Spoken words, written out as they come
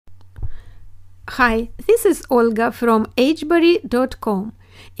Hi, this is Olga from hberry.com.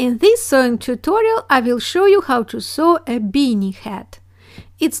 In this sewing tutorial I will show you how to sew a beanie hat.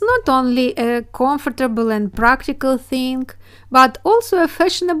 It's not only a comfortable and practical thing, but also a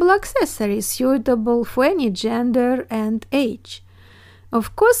fashionable accessory suitable for any gender and age.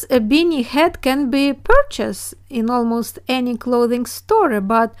 Of course, a beanie hat can be purchased in almost any clothing store,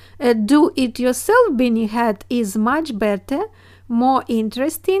 but a do-it-yourself beanie hat is much better, more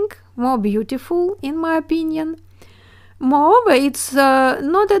interesting, more beautiful in my opinion. Moreover, it's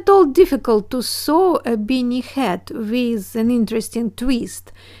not at all difficult to sew a beanie hat with an interesting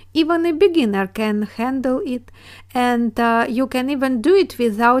twist. Even a beginner can handle it, and you can even do it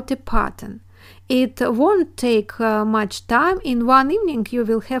without a pattern. It won't take much time. In one evening you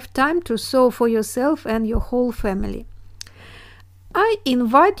will have time to sew for yourself and your whole family. I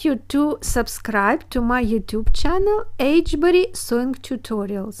invite you to subscribe to my YouTube channel hberry Sewing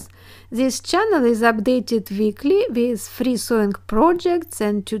Tutorials. This channel is updated weekly with free sewing projects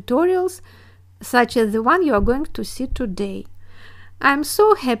and tutorials such as the one you are going to see today. I'm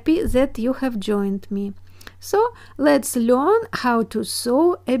so happy that you have joined me. So let's learn how to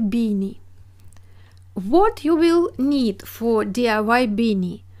sew a beanie. What you will need for DIY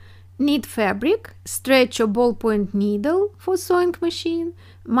beanie: knit fabric, stretch or ballpoint needle for sewing machine,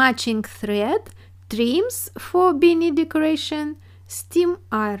 matching thread, trims for beanie decoration, steam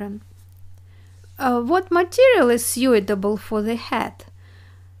iron. What material is suitable for the hat?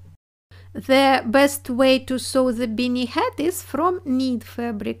 The best way to sew the beanie hat is from knit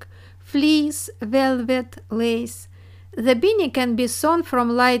fabric, fleece, velvet, lace. The beanie can be sewn from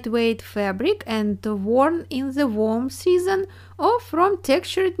lightweight fabric and worn in the warm season, or from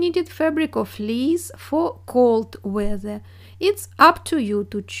textured knitted fabric or fleece for cold weather. It's up to you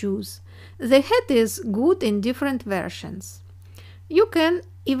to choose. The hat is good in different versions. You can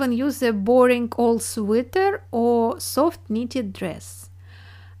even use a boring old sweater or soft knitted dress.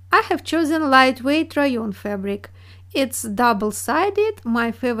 I have chosen lightweight rayon fabric. It's double-sided,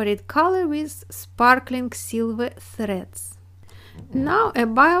 my favorite color with sparkling silver threads. Now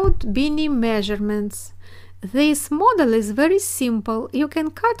about beanie measurements. This model is very simple. You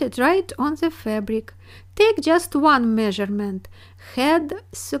can cut it right on the fabric. Take just one measurement, head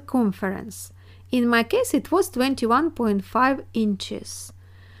circumference. In my case it was 21.5 inches.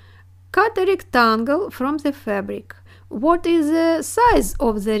 Cut a rectangle from the fabric. What is the size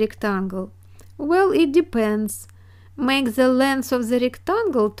of the rectangle? Well, it depends. Make the length of the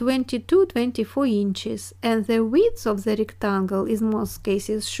rectangle 22-24 inches, and the width of the rectangle in most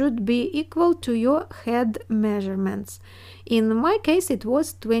cases should be equal to your head measurements. In my case it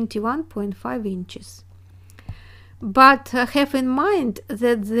was 21.5 inches. But have in mind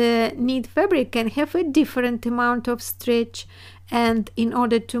that the knit fabric can have a different amount of stretch, and in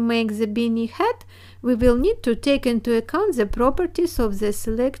order to make the beanie hat we will need to take into account the properties of the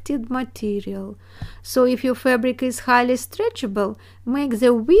selected material. So if your fabric is highly stretchable, make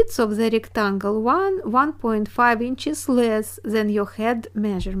the width of the rectangle 1.5 inches less than your head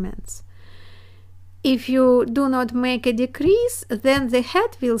measurements. If you do not make a decrease, then the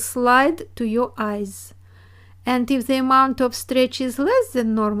hat will slide to your eyes. And if the amount of stretch is less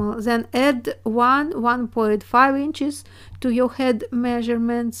than normal, then add 1.5 inches to your head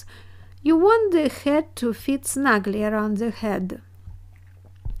measurements. You want the hat to fit snugly around the head.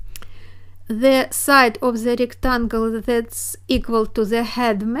 The side of the rectangle that's equal to the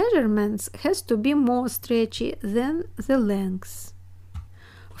head measurements has to be more stretchy than the length.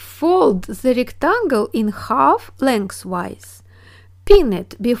 Fold the rectangle in half lengthwise. Pin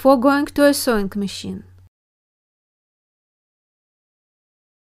it before going to a sewing machine.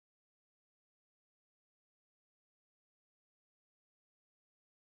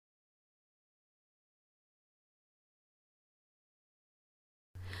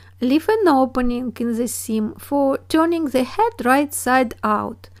 Leave an opening in the seam for turning the hat right side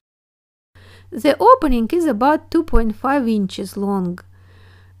out. The opening is about 2.5 inches long.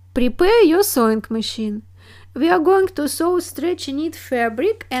 Prepare your sewing machine. We are going to sew stretch knit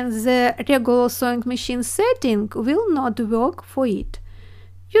fabric, and the regular sewing machine setting will not work for it.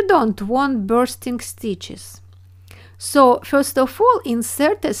 You don't want bursting stitches. So first of all,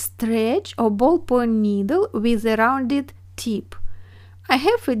 insert a stretch or ballpoint needle with a rounded tip. I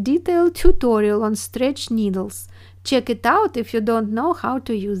have a detailed tutorial on stretch needles. Check it out if you don't know how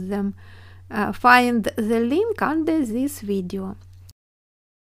to use them. Find the link under this video.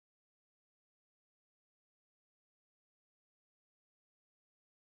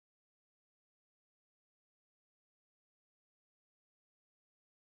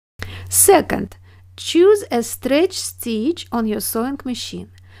 Second, choose a stretch stitch on your sewing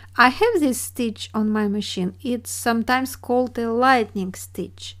machine. I have this stitch on my machine. It's sometimes called a lightning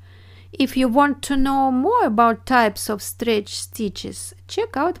stitch. If you want to know more about types of stretch stitches,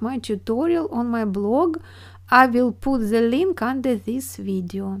 check out my tutorial on my blog. I will put the link under this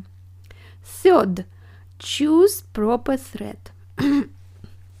video. Third, choose proper thread.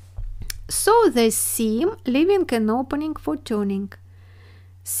 Sew the seam, leaving an opening for turning.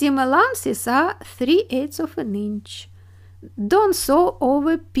 Seam allowances are 3/8 of an inch. Don't sew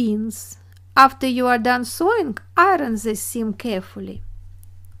over pins. After you are done sewing, iron the seam carefully.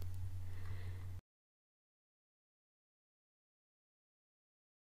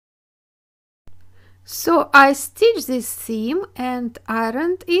 So I stitched this seam and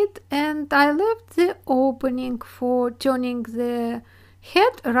ironed it, and I left the opening for turning the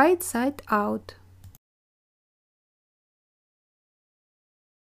head right side out.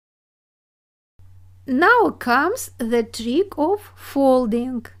 Now comes the trick of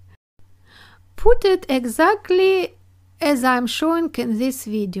folding. Put it exactly as I'm showing in this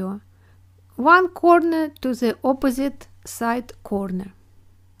video. One corner to the opposite side corner.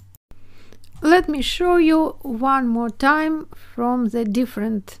 Let me show you one more time from the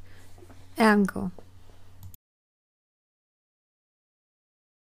different angle.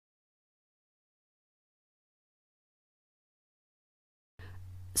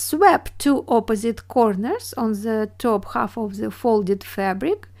 Swap two opposite corners on the top half of the folded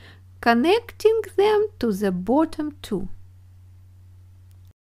fabric, connecting them to the bottom two.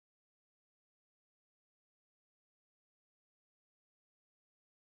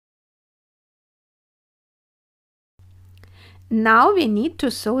 Now we need to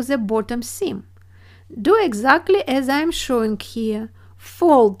sew the bottom seam. Do exactly as I am showing here.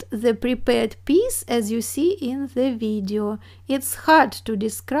 Fold the prepared piece as you see in the video. It's hard to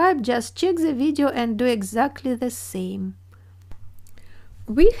describe, just check the video and do exactly the same.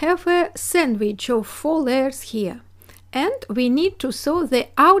 We have a sandwich of 4 layers here, and we need to sew the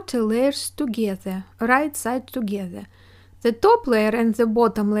outer layers together, right side together. The top layer and the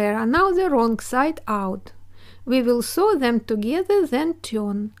bottom layer are now the wrong side out. We will sew them together, then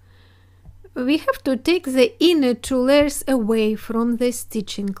turn. We have to take the inner 2 layers away from the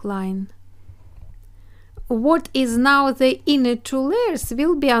stitching line. What is now the inner 2 layers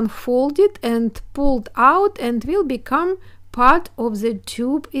will be unfolded and pulled out and will become part of the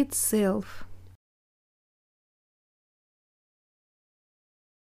tube itself.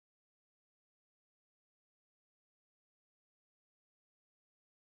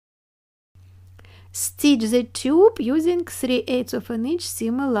 Stitch the tube using 3/8 of an inch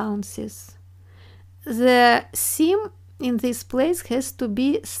seam allowances. The seam in this place has to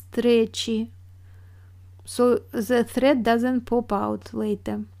be stretchy, so the thread doesn't pop out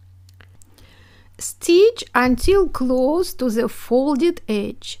later. Stitch until close to the folded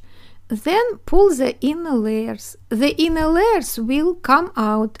edge. Then pull the inner layers. The inner layers will come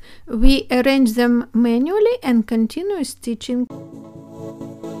out. We arrange them manually and continue stitching.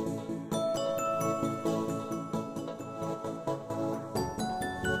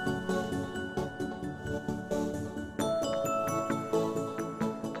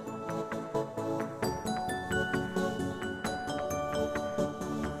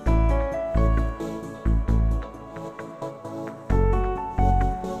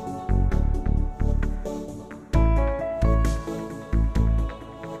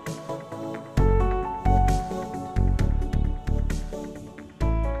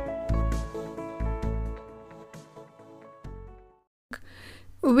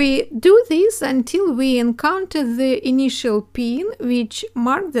 We do this until we encounter the initial pin, which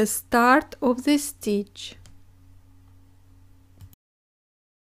marks the start of the stitch.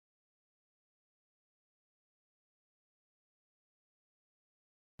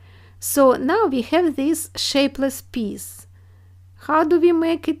 So now we have this shapeless piece. How do we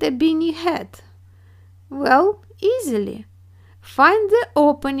make it a beanie hat? Well, easily. Find the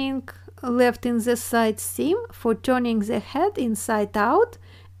opening left in the side seam for turning the head inside out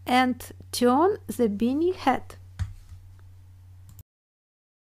and turn the beanie hat.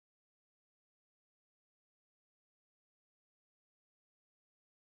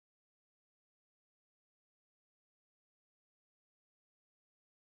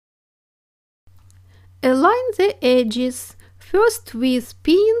 Align the edges, first with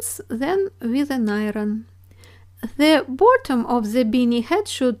pins, then with an iron. The bottom of the beanie hat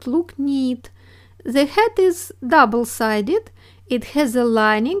should look neat. The hat is double-sided. It has a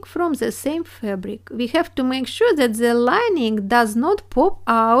lining from the same fabric. We have to make sure that the lining does not pop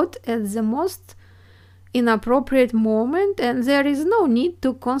out at the most inappropriate moment, and there is no need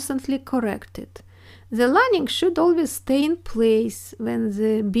to constantly correct it. The lining should always stay in place when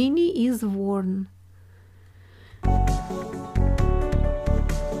the beanie is worn.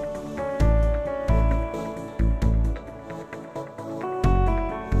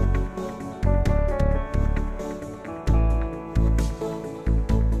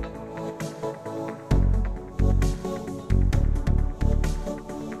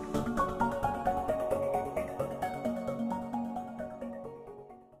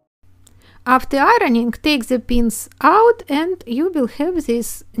 After ironing, take the pins out and you will have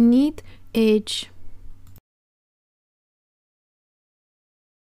this neat edge.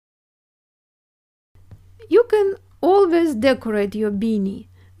 You can always decorate your beanie.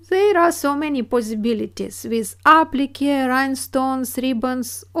 There are so many possibilities with applique, rhinestones,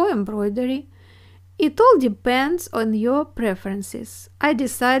 ribbons or embroidery. It all depends on your preferences. I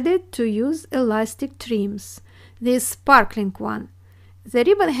decided to use elastic trims, this sparkling one. The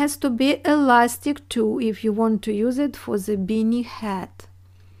ribbon has to be elastic too if you want to use it for the beanie hat.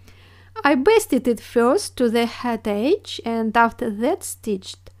 I basted it first to the hat edge and after that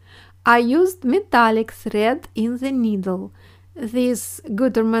stitched. I used metallic thread in the needle. This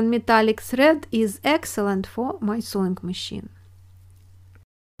Gutermann metallic thread is excellent for my sewing machine.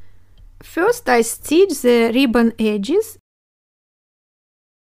 First I stitch the ribbon edges.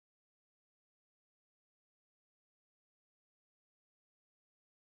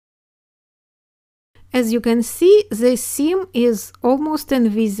 As you can see, the seam is almost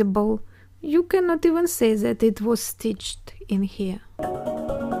invisible. You cannot even say that it was stitched in here.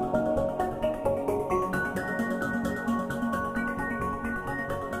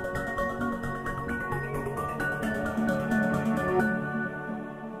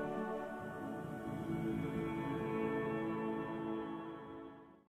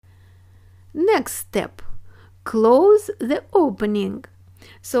 Next step, close the opening.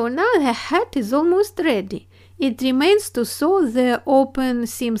 So now the hat is almost ready. It remains to sew the open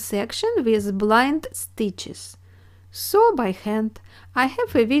seam section with blind stitches. Sew by hand. I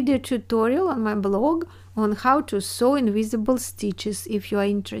have a video tutorial on my blog on how to sew invisible stitches if you are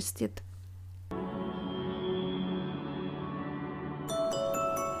interested.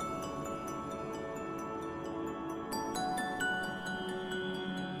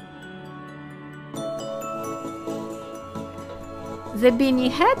 The beanie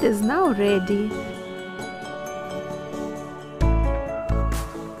hat is now ready.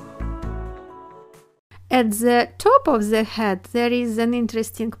 At the top of the hat there is an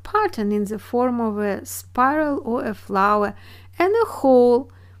interesting pattern in the form of a spiral or a flower and a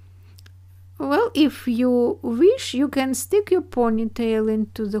hole. Well, if you wish, you can stick your ponytail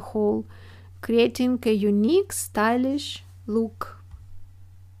into the hole, creating a unique, stylish look.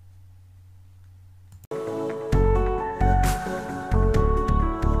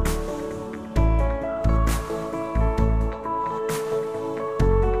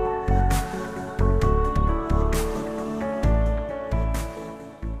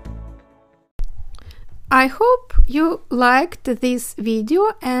 I hope you liked this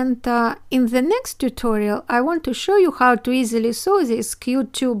video, and in the next tutorial I want to show you how to easily sew this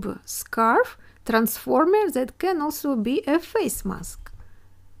cute tube scarf transformer that can also be a face mask.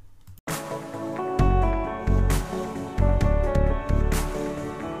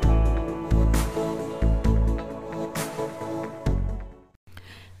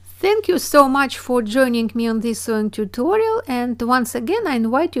 Thank you so much for joining me on this sewing tutorial, and once again I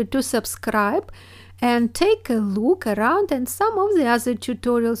invite you to subscribe and take a look around at some of the other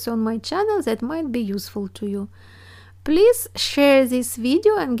tutorials on my channel that might be useful to you. Please share this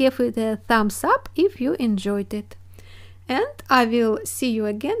video and give it a thumbs up if you enjoyed it. And I will see you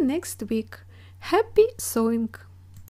again next week. Happy sewing!